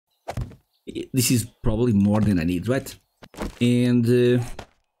This is probably more than I need, right? And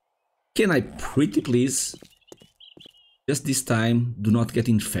can I pretty please, just this time, do not get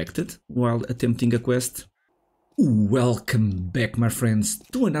infected while attempting a quest? Welcome back, my friends,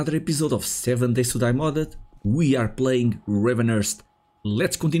 to another episode of 7 Days to Die Modded. We are playing Ravenhearst.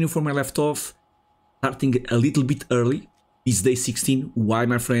 Let's continue from where I left off, starting a little bit early. It's day 16. Why,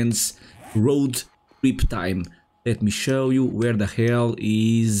 my friends? Road trip time. Let me show you where the hell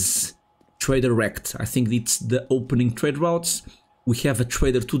is Trader Wrecked. I think it's the opening trade routes. We have a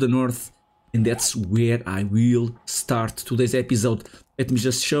trader to the north, and that's where I will start today's episode. Let me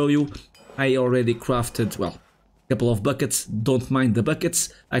just show you. I already crafted, well, a couple of buckets. Don't mind the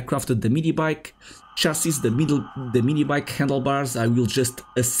buckets. I crafted the mini bike chassis, the mini bike handlebars. I will just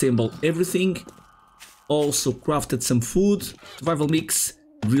assemble everything. Also crafted some food, survival mix,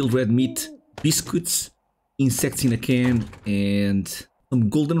 grilled red meat, biscuits, insects in a can, and some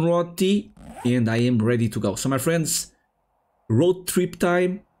goldenrod tea, and I am ready to go. So my friends, road trip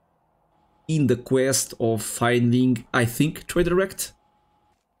time in the quest of finding, I think, Trader Wrecked.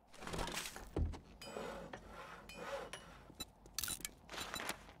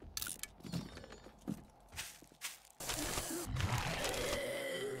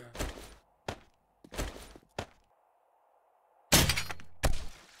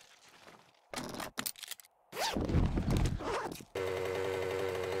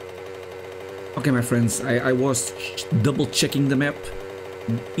 Okay, my friends, I was double checking the map.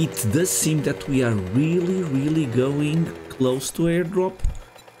 It does seem that we are really going close to airdrop.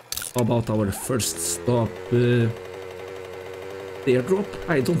 How about our first stop? The airdrop?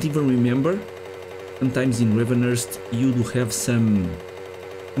 I don't even remember. Sometimes in Ravenhearst you do have some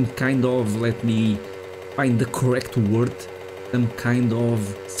kind of, let me find the correct word, some kind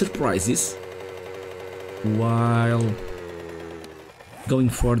of surprises while going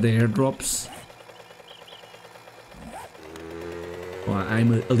for the airdrops. Well,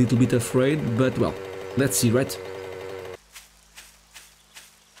 I'm a little bit afraid, but well, let's see, right?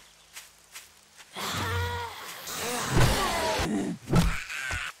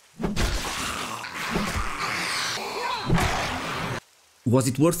 Was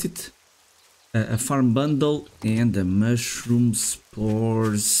it worth it? A farm bundle and a mushroom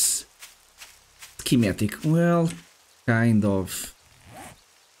spores schematic. Well, kind of.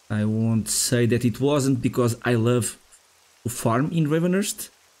 I won't say that it wasn't, because I love to farm in Ravenhearst.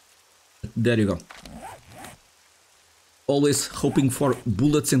 There you go. Always hoping for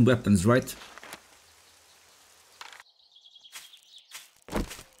bullets and weapons, right?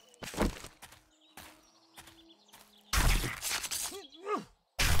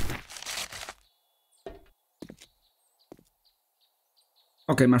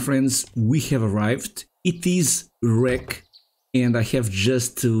 Okay, my friends, we have arrived. It is wreck, and I have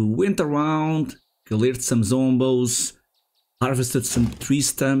just went around, cleared some zombos, harvested some tree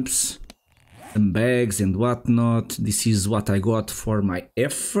stumps, some bags and whatnot. This is what I got for my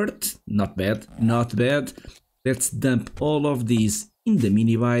effort. Not bad, not bad. Let's dump all of these in the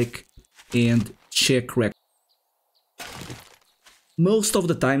mini bike and check wreck. Most of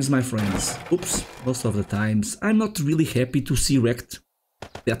the times, my friends, most of the times, I'm not really happy to see wrecked,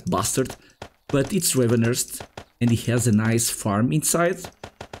 that bastard, but it's Ravenhearst and he has a nice farm inside,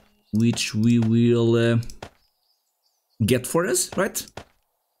 which we will get for us, right?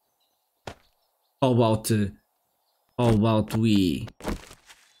 How about we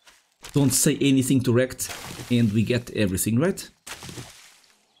don't say anything to wrecked and we get everything, right?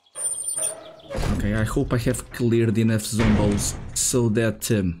 Okay, I hope I have cleared enough zombos so that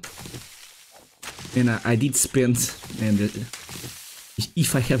and I did spend, and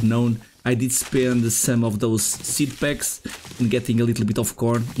if I have known, I did spend some of those seed packs in getting a little bit of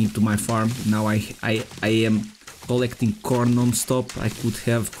corn into my farm. Now I am collecting corn non-stop. I could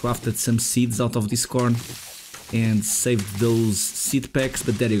have crafted some seeds out of this corn and saved those seed packs,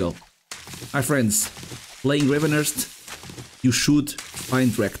 but there you go. My friends, playing Ravenhearst, you should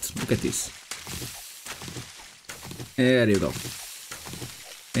find wrecked. Look at this. There you go.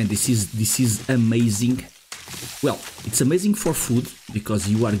 And this is amazing. Well, it's amazing for food because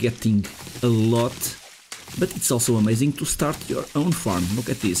you are getting a lot, but it's also amazing to start your own farm. Look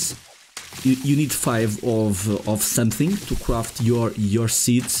at this. You need 5 of something to craft your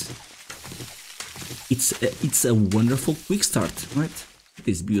seeds. It's a wonderful quick start, right? It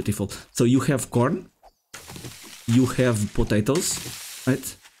is beautiful. So you have corn, you have potatoes,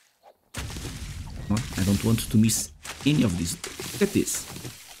 right? Well, I don't want to miss any of these. Look at this.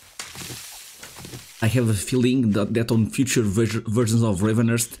 I have a feeling that on future versions of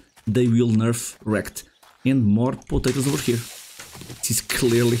Ravenhearst they will nerf wrecked. And more potatoes over here. This is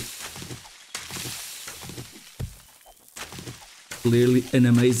clearly clearly an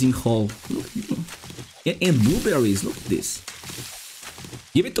amazing haul. Look, and blueberries, look at this.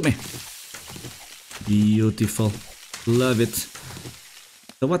 Give it to me. Beautiful. Love it.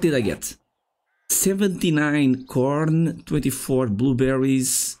 So what did I get? 79 corn, 24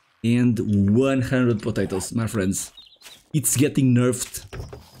 blueberries, and 100 potatoes, my friends. It's getting nerfed.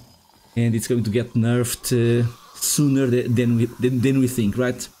 And it's going to get nerfed sooner than we think,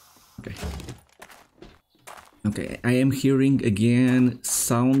 right? Okay. Okay, I am hearing again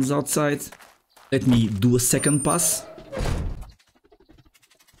sounds outside. Let me do a second pass.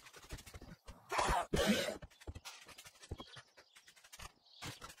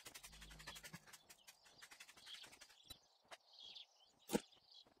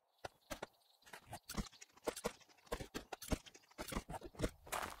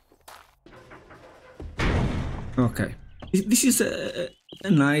 Okay, this is a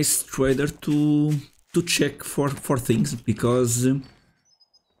nice trader to check for things, because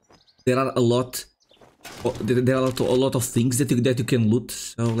there are a lot of things that you can loot.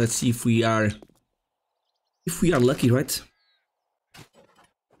 So let's see if we are lucky, right?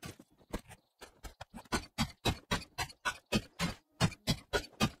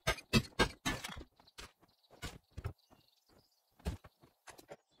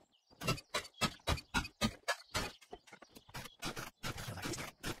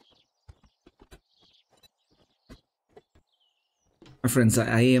 My friends,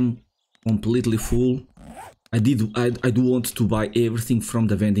 I am completely full. I do want to buy everything from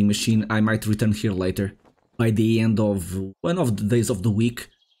the vending machine. I might return here later. By the end of one of the days of the week,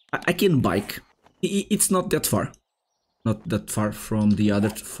 I can bike. It's not that far. Not that far from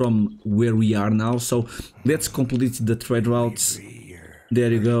from where we are now. So let's complete the trade routes.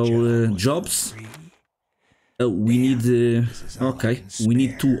 There you go, jobs. We need, okay, we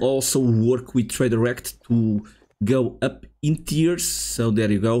need to also work with Trade Direct to go up in tiers. So there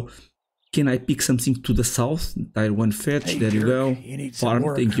you go. Can I pick something to the south? Tier 1 fetch, there you go. Farm,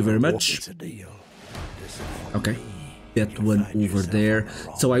 thank you very much. Okay, that one over there.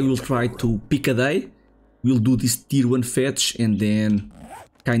 So I will try to pick a day. We'll do this tier 1 fetch and then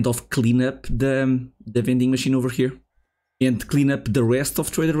kind of clean up the vending machine over here. And clean up the rest of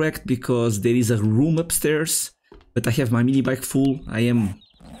Trade Direct, because there is a room upstairs. But I have my mini bike full. I am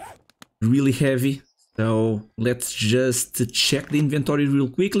really heavy. So let's just check the inventory real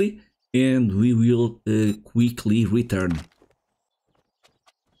quickly. And we will quickly return.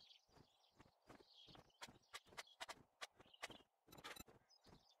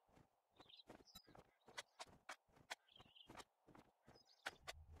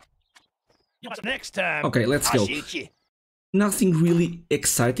 Next time. Okay, let's go. Nothing really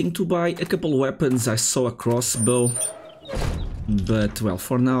exciting to buy. A couple weapons. I saw a crossbow. But well,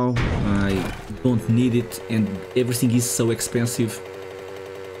 for now I don't need it, and everything is so expensive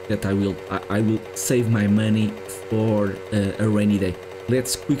that I will save my money for a rainy day.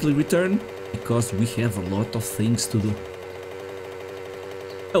 Let's quickly return, because we have a lot of things to do.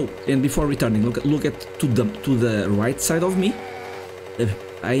 Oh, and before returning, look at to the right side of me.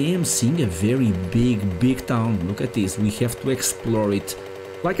 I am seeing a very big town. Look at this. We have to explore it.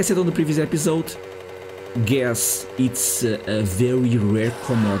 Like I said on the previous episode, gas, it's a very rare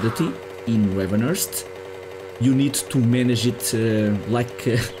commodity in Ravenhearst. You need to manage it like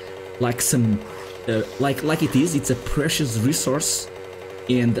it is. It's a precious resource,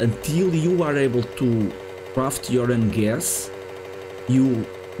 and until you are able to craft your own gas, you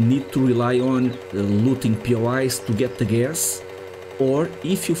need to rely on looting POIs to get the gas. Or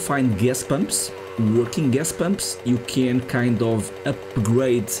if you find gas pumps, working gas pumps, you can kind of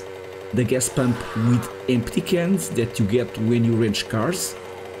upgrade the gas pump with empty cans that you get when you rent cars.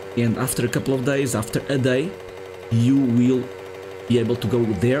 And after a couple of days, after a day, you will be able to go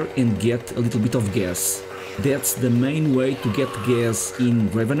there and get a little bit of gas. That's the main way to get gas in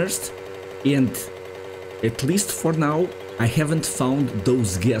Ravenhearst. And at least for now, I haven't found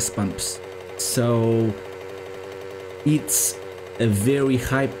those gas pumps. So it's a very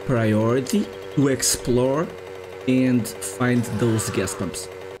high priority to explore and find those gas pumps.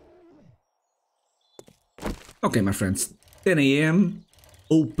 Okay, my friends, 10 AM,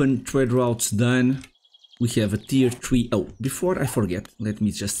 open trade routes done. We have a tier 3. Oh, before I forget, let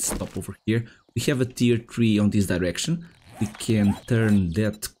me just stop over here. We have a tier 3 on this direction. We can turn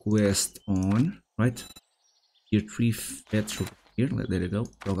that quest on, right? Tier 3 fetch over here. There you go,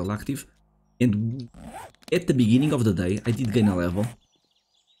 toggle active. And at the beginning of the day, I did gain a level.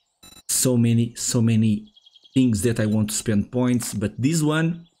 So many things that I want to spend points, but this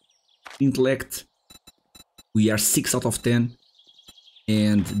one, intellect, we are 6 out of 10.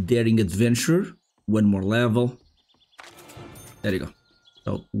 And daring adventure, one more level. There you go.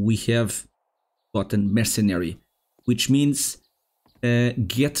 So we have gotten mercenary, which means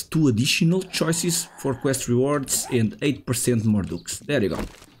get 2 additional choices for quest rewards and 8% more dukes. There you go.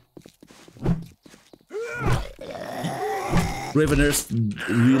 Ravenhearst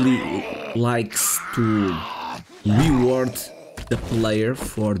really likes to reward the player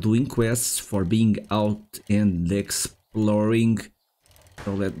for doing quests, for being out and exploring.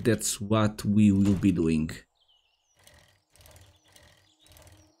 So that's what we will be doing.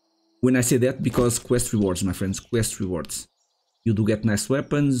 When I say that, because quest rewards, my friends, quest rewards. You do get nice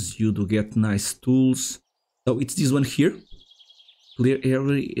weapons, you do get nice tools. So it's this one here. Clear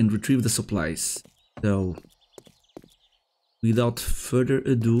area and retrieve the supplies. So without further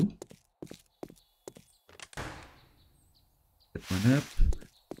ado, get one up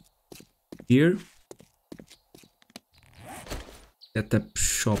here. Set up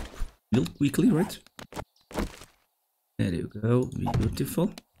shop real quickly, right? There you go,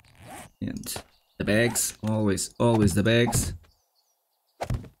 beautiful. And the bags, always the bags.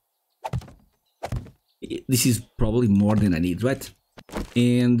 This is probably more than I need, right?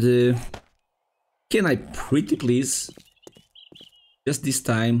 And can I pretty please, just this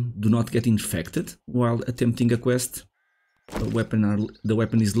time, do not get infected while attempting a quest? The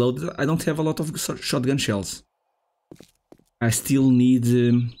weapon is loaded. I don't have a lot of shotgun shells. I still need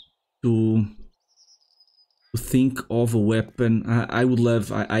to think of a weapon. I would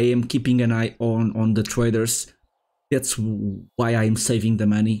love. I am keeping an eye on the traders. That's why I am saving the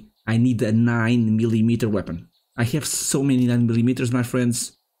money. I need a 9mm weapon. I have so many 9mm, my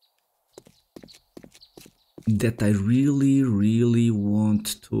friends, that I really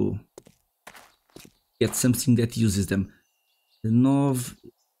want to get something that uses them. The Nov,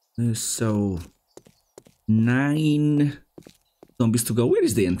 so 9 zombies to go. Where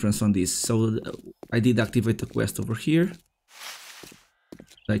is the entrance on this? So I did activate the quest over here.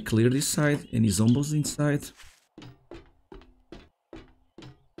 I clear this side. Any zombies inside?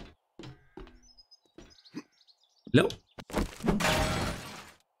 Hello?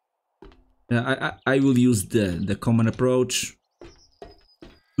 I will use the common approach.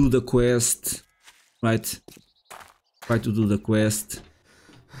 Do the quest, right? Try to do the quest.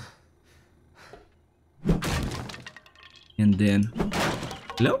 And then...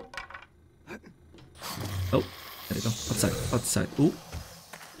 Hello? Oh, there you go. Outside. Ooh.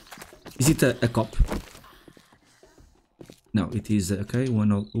 Is it a cop? No, it is... Okay,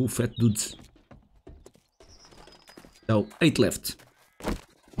 one... Ooh, fat dudes. So, 8 left.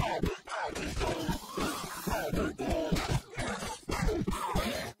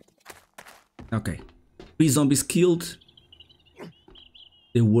 Okay. 3 zombies killed.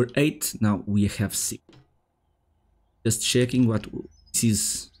 There were 8. Now we have 6. Just checking what this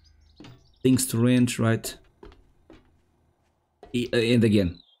is. Things to range, right? And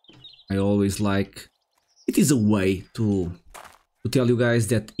again, I always like... It is a way to tell you guys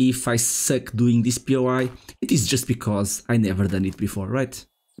that if I suck doing this POI, it is just because I never done it before, right?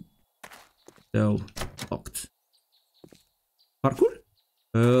 So, locked. Parkour?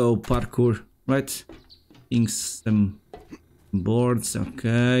 Oh, parkour, right? Some boards,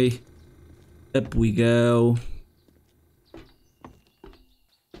 okay. Up we go.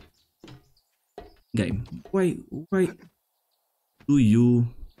 Game, why do you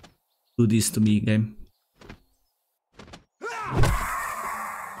do this to me, game?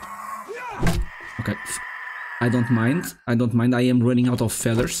 Okay, I don't mind. I am running out of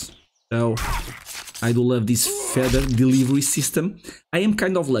feathers, so I do love this feather delivery system. I am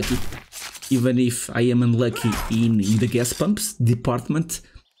kind of lucky, even if I am unlucky in the gas pumps department.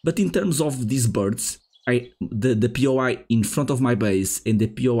 But in terms of these birds, the POI in front of my base and the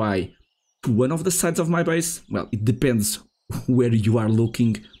POI to one of the sides of my base, well, it depends where you are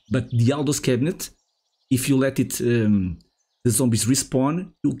looking. But the Aldo's cabinet, if you let it the zombies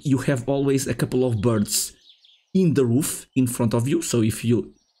respawn, you have always a couple of birds in the roof in front of you. So if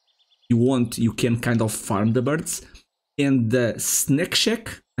you want, you can kind of farm the birds. And the snack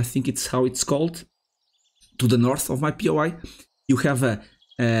shack, I think it's how it's called, to the north of my POI, you have a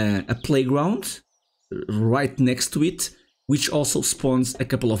playground right next to it, which also spawns a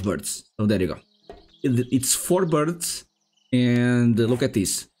couple of birds. So there you go. It's 4 birds, and look at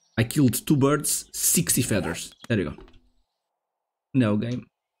this. I killed 2 birds, 60 feathers. There you go. No, game.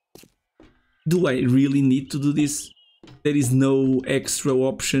 Do I really need to do this? There is no extra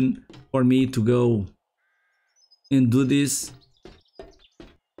option for me to go and do this.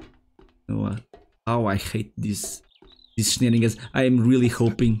 Oh, how I hate these shenanigans. I am really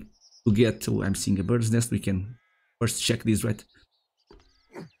hoping to get... Oh, I'm seeing a bird's nest. We can first check this, right?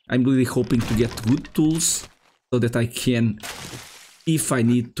 I'm really hoping to get good tools so that I can if I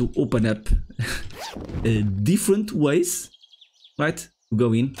need to open up different ways, right, to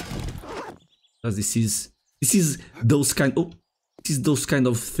go in, because this is those kind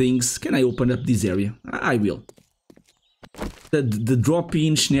of things. Can I open up this area? I will. The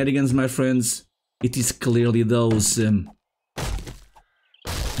drop-in shenanigans, my friends, it is clearly those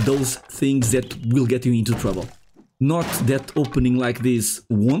things that will get you into trouble. Not that opening like this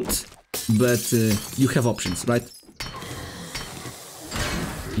won't, but you have options, right?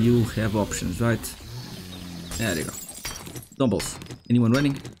 You have options, right? There you go. Dumbbells. Anyone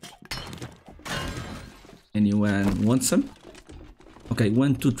running? Anyone want some? Okay,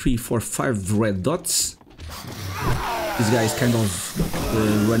 1, 2, 3, 4, 5 red dots. This guy is kind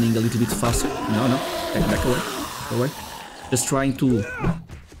of running a little bit faster. No, back away, back away. Just trying to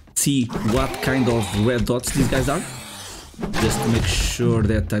see what kind of red dots these guys are. Just to make sure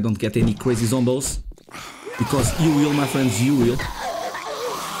that I don't get any crazy zombos. Because you will, my friends, you will.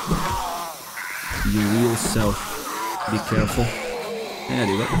 You will, so be careful. There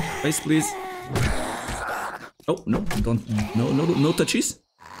you go. Face, please. Oh, no, no touches.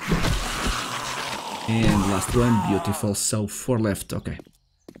 And last one, beautiful. So 4 left, okay.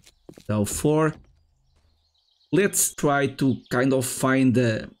 So 4. Let's try to kind of find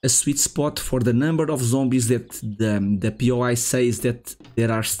a sweet spot for the number of zombies that the POI says that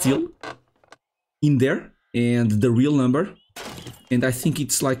there are still in there, and the real number. And I think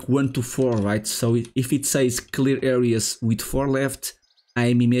it's like 1 to 4, right? So if it says clear areas with 4 left,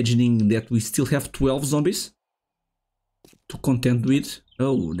 I'm imagining that we still have 12 zombies to contend with.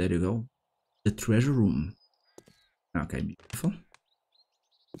 Oh, there you go. The treasure room. Okay, beautiful.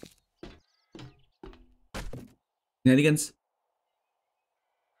 Shenanigans.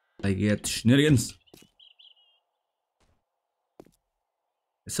 I get shenanigans.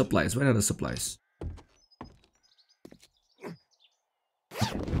 Supplies. Where are the supplies?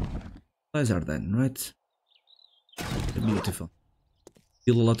 Supplies are done, right? Beautiful.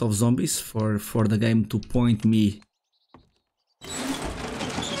 Still a lot of zombies for the game to point me.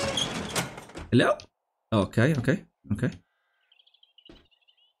 Hello? Okay. Okay.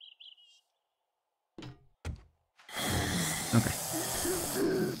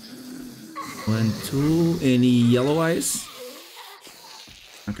 1, 2. Any yellow eyes?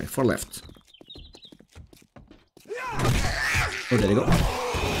 Okay, 4 left. Oh, there you go.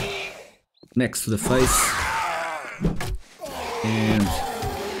 Next to the face. And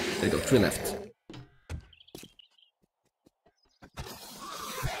there you go, 3 left.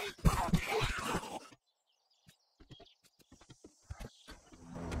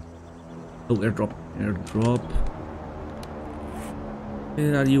 Oh, airdrop.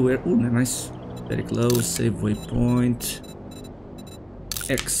 Where are you? Oh, nice. Very close. Save waypoint.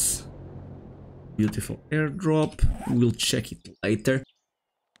 X. Beautiful airdrop. We'll check it later.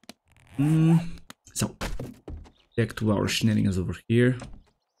 So, back to our shenanigans over here.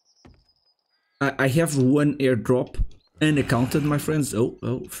 I have 1 airdrop unaccounted, my friends. Oh,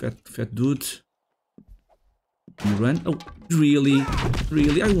 fat dude. You run? Oh, really?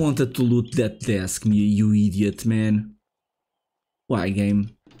 Really? I wanted to loot that desk, you idiot, man. Why,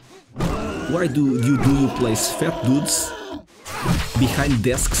 game? Why do you place fat dudes behind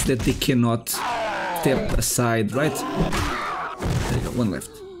desks that they cannot step aside, right? There you go, 1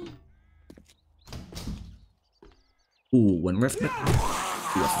 left. Ooh, 1 left.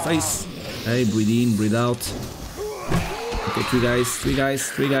 Your face. Hey, breathe in, breathe out. Okay, 3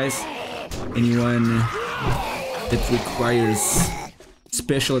 guys. Anyone that requires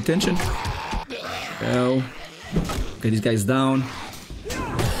special attention? Oh. Okay, this guy's down.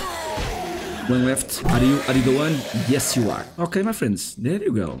 1 left. Are you the one? Yes, you are. Okay, my friends, there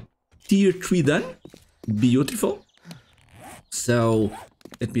you go. Tier 3 done. Beautiful. So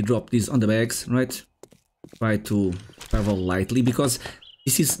let me drop these on the bags, right? Try to travel lightly because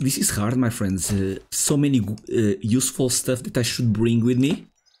this is hard, my friends. So many useful stuff that I should bring with me,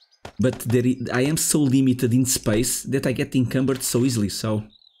 but I am so limited in space that I get encumbered so easily. So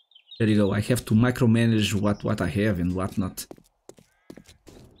there you go. I have to micromanage what I have and what not.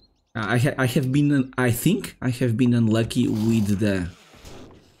 I think I have been unlucky with the.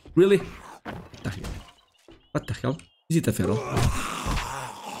 Really? What the hell? Is it a feral?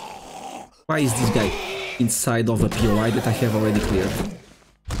 Why is this guy inside of a POI that I have already cleared?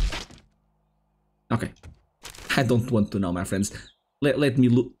 Okay. I don't want to know, my friends. Let me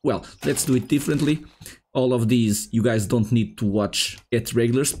look. Well, let's do it differently. All of these, you guys don't need to watch at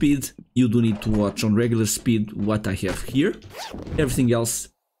regular speed. You do need to watch on regular speed what I have here. Everything else,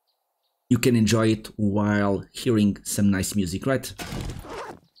 you can enjoy it while hearing some nice music, right?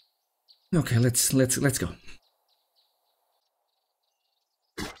 Okay, let's go.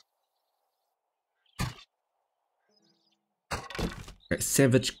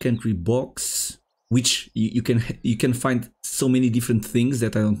 Savage Country box, which you can find so many different things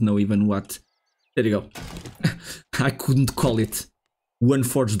that I don't know even what. There you go. I couldn't call it. One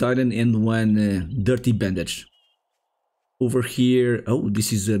forged iron and one dirty bandage. Over here, oh,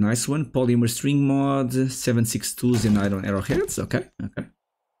 this is a nice one. Polymer string mod, 7.62s and iron arrowheads. Okay, okay.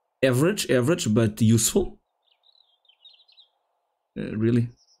 Average, but useful. Really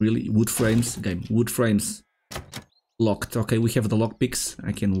wood frames. Game wood frames. Locked. Okay, we have the lock picks.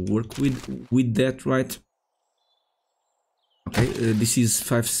 I can work with that, right? Okay, this is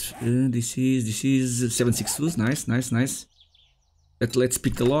 7.62s. Nice. Let's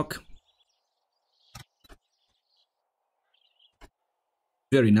pick the lock.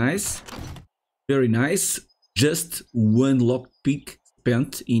 Very nice. Just one lock pick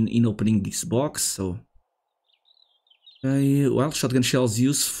spent in opening this box. So, well, shotgun shells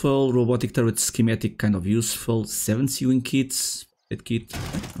useful. Robotic turret schematic kind of useful. 7 sewing kits. That kit.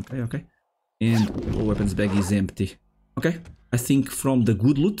 Okay. And weapons bag is empty. Okay, I think from the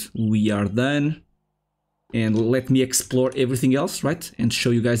good loot we are done. And let me explore everything else, right? And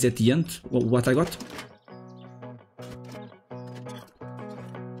show you guys at the end what I got.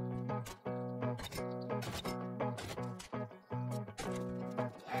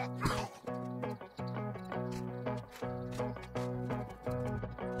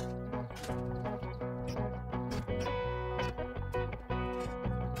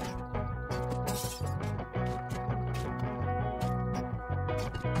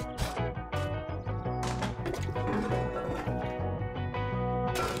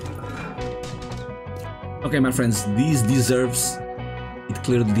 Okay, my friends, it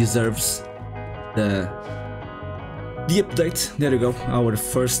clearly deserves the update. There you go, our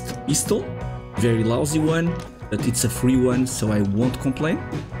first pistol. Very lousy one, but it's a free one, so I won't complain.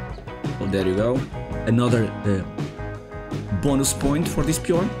 So there you go, another bonus point for this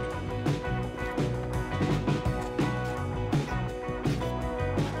peon.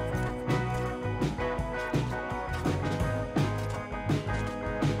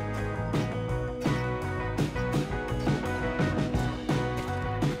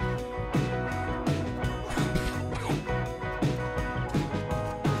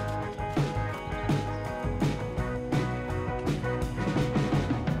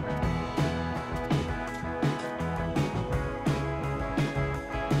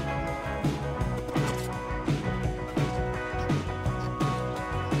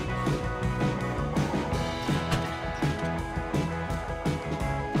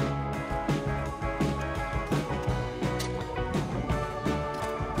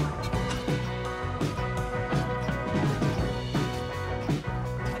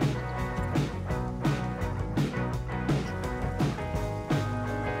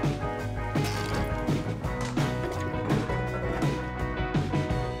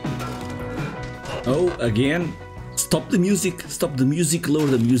 Oh, again, stop the music, lower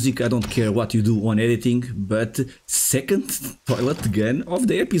the music, I don't care what you do on editing, but second toilet gun of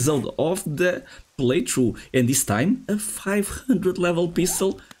the episode, of the playthrough, and this time a 500 level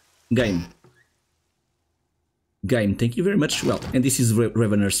pistol. Game, thank you very much. Well, and this is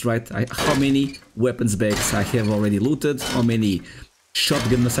Ravenhearst, right? How many weapons bags I have already looted, how many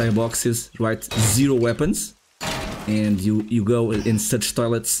shotgun messiah boxes, right? 0 weapons. And you go and search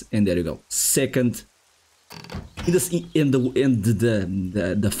toilets, and there you go. Second,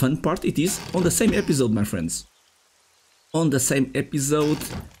 the fun part, it is on the same episode, my friends. On the same episode,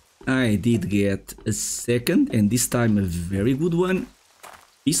 I did get a second, and this time a very good one,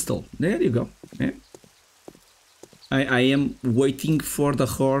 pistol. There you go. Yeah. I am waiting for the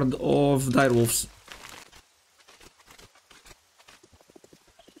horde of direwolves.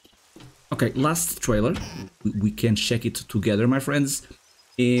 Okay, last trailer, we can check it together, my friends,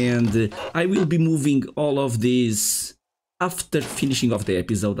 and I will be moving all of these after finishing off the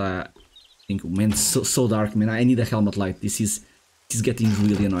episode. I think, man, so dark, man, I need a helmet light. This is getting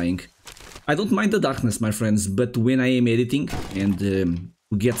really annoying. I don't mind the darkness, my friends, but when I am editing and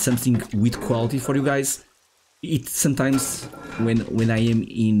get something with quality for you guys, it sometimes, when I am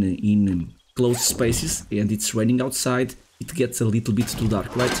in closed spaces and it's raining outside, it gets a little bit too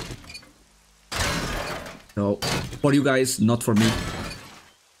dark, right? So, for you guys, not for me,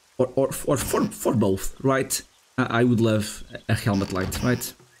 or for both, right? I would love a helmet light,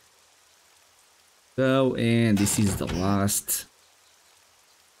 right? So, and this is the last.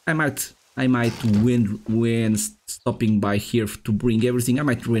 I might when stopping by here to bring everything, I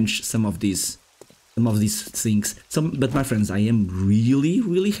might wrench some of these things. But my friends, I am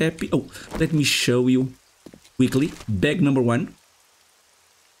really happy. Oh, let me show you quickly. Bag number 1.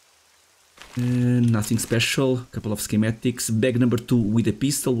 Nothing special. Couple of schematics. Bag number 2 with a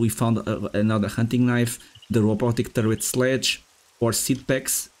pistol. We found another hunting knife. The robotic turret sledge. Or seed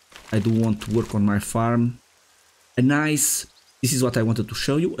packs. I do want to work on my farm. A nice... This is what I wanted to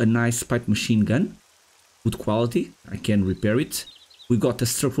show you. A nice pipe machine gun. Good quality. I can repair it. We got a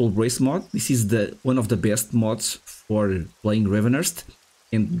structural brace mod. This is one of the best mods for playing Ravenhearst.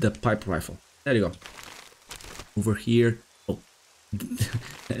 And the pipe rifle. There you go. Over here. Oh.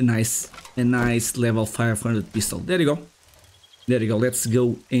 a nice level 500 pistol. There you go. There you go. Let's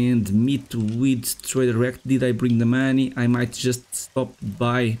go and meet with Trader Rect. Did I bring the money? I might just stop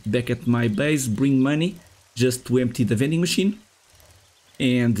by back at my base, bring money, just to empty the vending machine,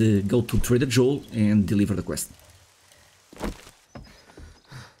 and go to Trader Joel and deliver the quest.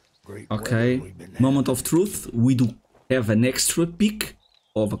 Okay, moment of truth. We do have an extra pick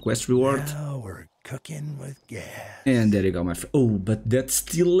of a quest reward. Now we're cooking with gas. And there you go, my friend. Oh, but that's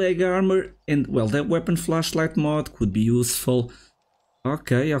still leg armor. And, well, that weapon flashlight mod could be useful.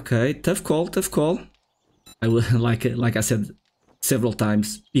 Okay, okay. Tough call, tough call. I will, like I said several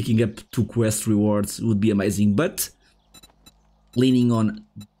times, picking up 2 quest rewards would be amazing. But leaning on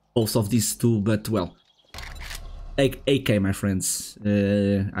both of these 2, but, well, AK, my friends.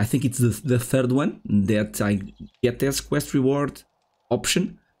 I think it's the third one that I get as quest reward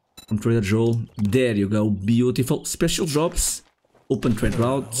option from Trader Joel. There you go, beautiful. Special drops, open trade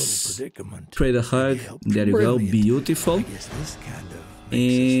routes, Trader Hug. There you go, beautiful.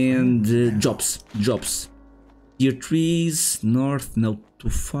 And jobs. Tier 3s, north, not too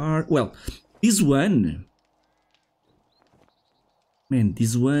far. Well, this one, man,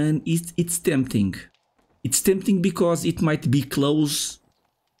 this one it's tempting. It's tempting because it might be close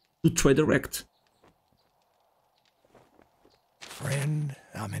to Trader Rect. Friend,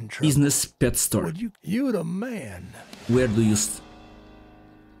 I'm in trouble. Business pet store. You the man. Where do you...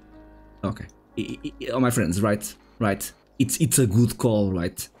 Okay. Oh, my friends, right. It's a good call,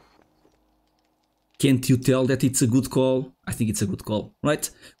 right? Can't you tell that it's a good call? I think it's a good call, right?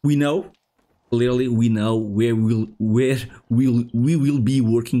 We know, clearly we know where we will be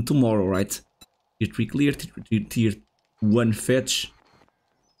working tomorrow, right? Tier 3 clear, tier 1 fetch,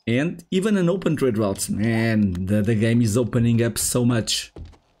 and even an open trade route. Man, the game is opening up so much.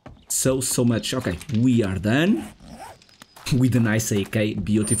 So much. Okay, we are done. With a nice AK,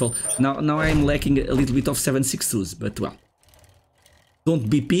 beautiful. Now I'm lacking a little bit of 7.62s, but well. Don't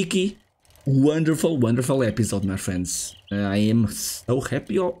be picky. Wonderful episode, my friends. I am so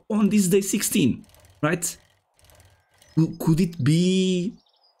happy on this day 16, right? Could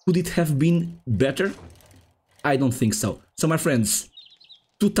it have been better? I don't think so. So, my friends,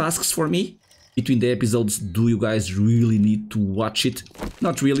 2 tasks for me between the episodes. Do you guys really need to watch it?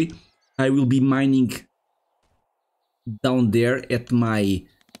 Not really. I will be mining down there at my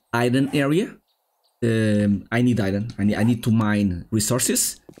iron area. I need iron. I need to mine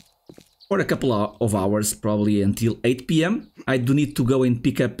resources for a couple of hours, probably until 8 PM. I do need to go and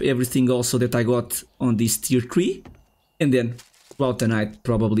pick up everything also that I got on this tier 3. And then throughout the night,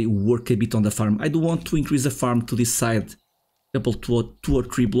 probably work a bit on the farm. I do want to increase the farm to this side. Couple 2 or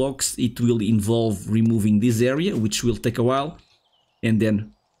 3 blocks. It will involve removing this area, which will take a while. And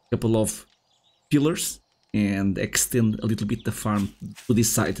then a couple of pillars. And extend a little bit the farm to this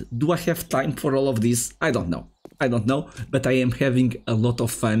side. Do I have time for all of this? I don't know. But I am having a lot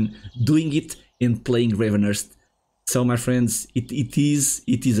of fun doing it and playing Ravenhearst. So, my friends, it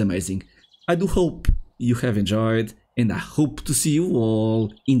is amazing. I do hope you have enjoyed, and I hope to see you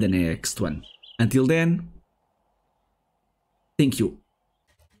all in the next one. Until then, thank you.